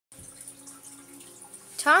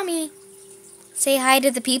Tommy, say hi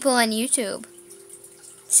to the people on YouTube.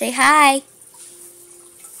 Say hi.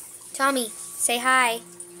 Tommy, say hi.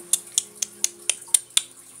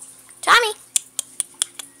 Tommy,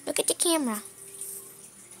 look at the camera.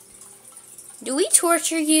 Do we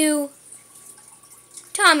torture you?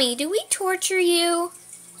 Tommy, do we torture you?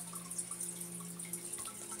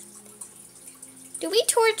 Do we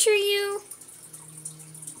torture you?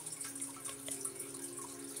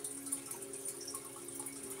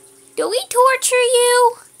 Do we torture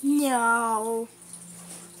you? No.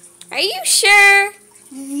 Are you sure?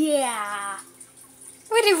 Yeah.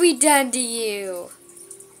 What have we done to you?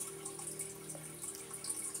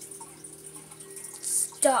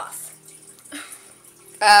 Stuff.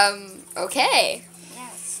 Okay.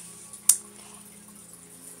 Yes.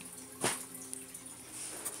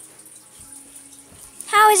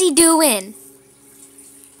 How is he doing?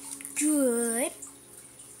 Good.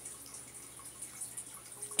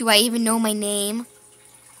 Do I even know my name?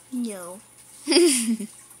 No. Say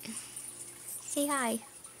hi.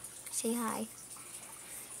 Say hi.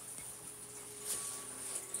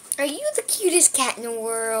 Are you the cutest cat in the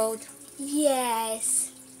world?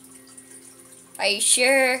 Yes. Are you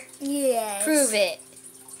sure? Yes. Prove it.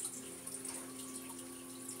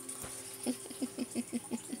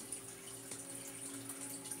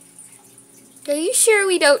 Are you sure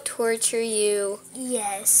we don't torture you?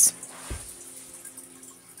 Yes.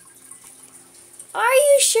 Are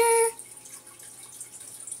you sure?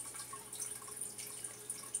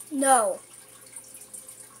 No.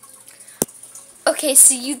 Okay,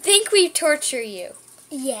 so you think we torture you?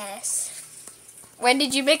 Yes. When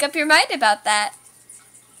did you make up your mind about that?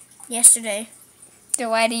 Yesterday. Then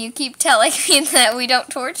why do you keep telling me that we don't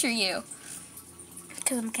torture you?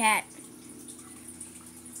 Because I'm a cat.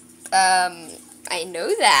 I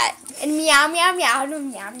know that. And meow, meow, meow,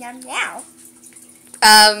 meow, meow, meow.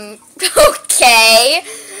 Okay.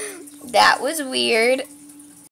 That was weird.